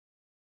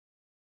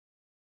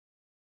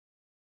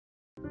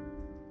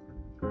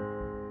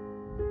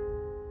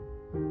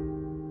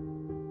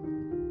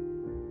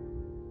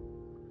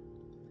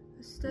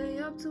stay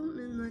up till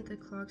midnight, the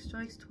clock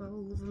strikes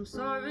 12. I'm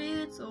sorry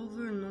it's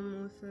over, no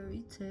more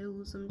fairy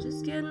tales. I'm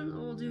just getting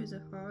older, is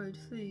it hard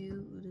for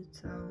you to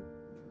tell?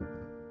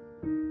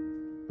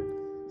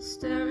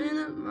 Staring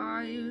at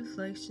my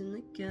reflection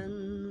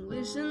again,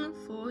 wishing the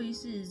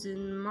voices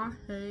in my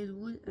head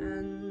would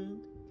end.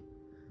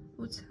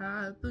 What's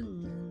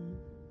happening?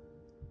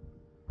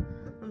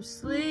 I'm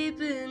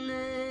sleeping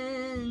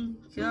in,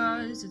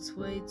 'cause it's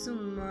way too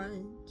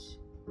much.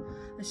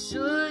 I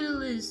should've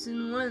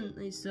listened when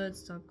they said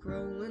stop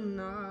growing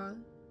up,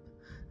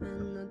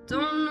 and I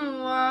don't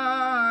know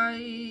why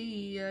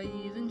I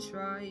even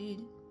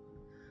tried,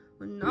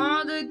 when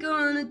all they're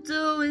gonna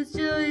do is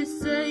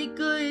just say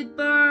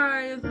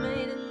goodbye. I've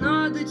made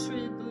another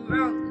trip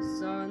around the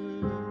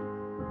sun,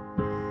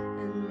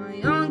 and my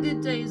younger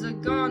days are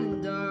gone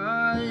and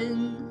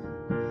done.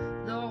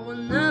 Though I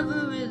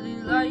never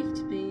really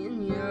liked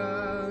being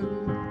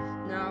young,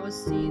 now I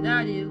see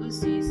that it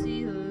was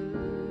easier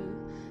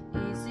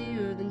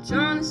than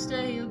trying to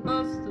stay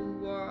above the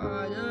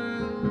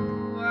water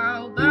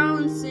while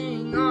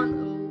balancing on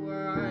a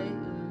wire,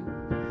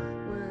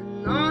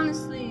 when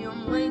honestly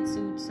I'm way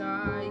too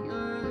tired.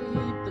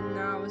 But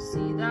now I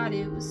see that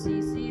it was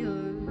easier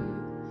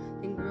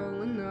than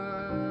growing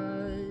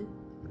up.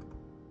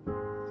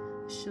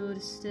 I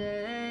should've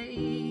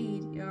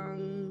stayed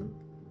young.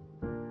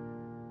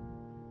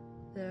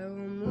 They're all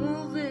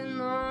moving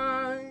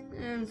on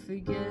and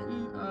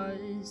forgetting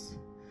us.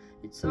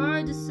 It's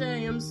hard to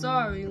say I'm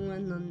sorry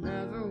when I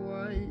never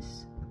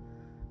was.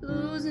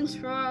 Losing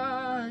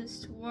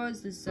trust,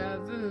 was this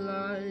ever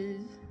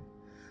love?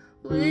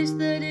 Wish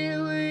that it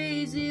were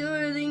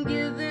easier than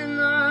giving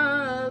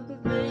up.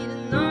 I've made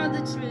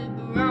another trip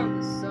around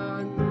the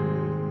sun,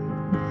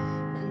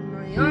 and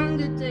my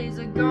younger days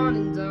are gone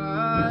and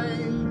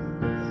done.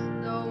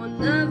 Though I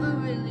never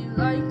really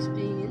liked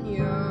being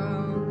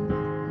young,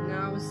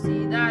 now I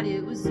see that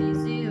it was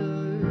easier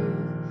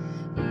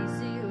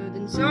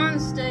than trying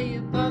to stay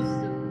above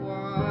the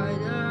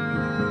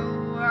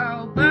water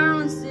while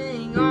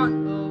balancing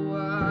on a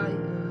wire,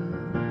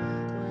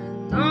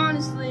 when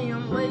honestly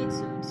I'm way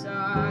too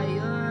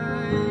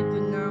tired.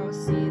 But now I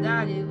see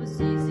that it was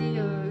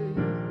easier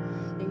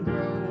than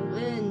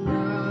growing up.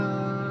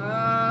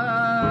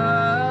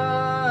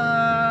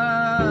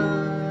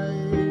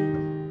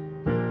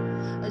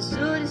 I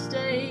should've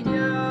stayed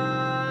young.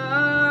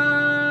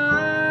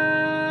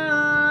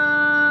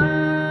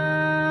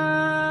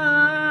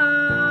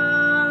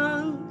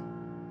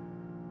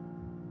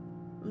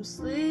 I'm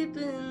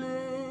sleeping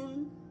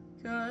in,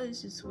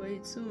 'cause it's way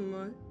too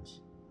much.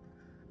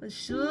 I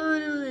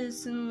should've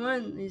listened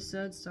when they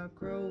said stop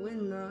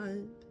growing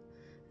up,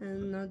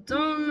 and I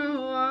don't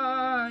know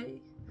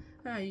why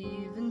I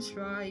even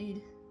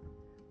tried,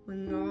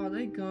 when all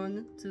they're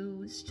gonna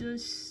do is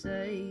just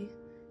say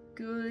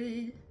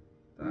goodbye.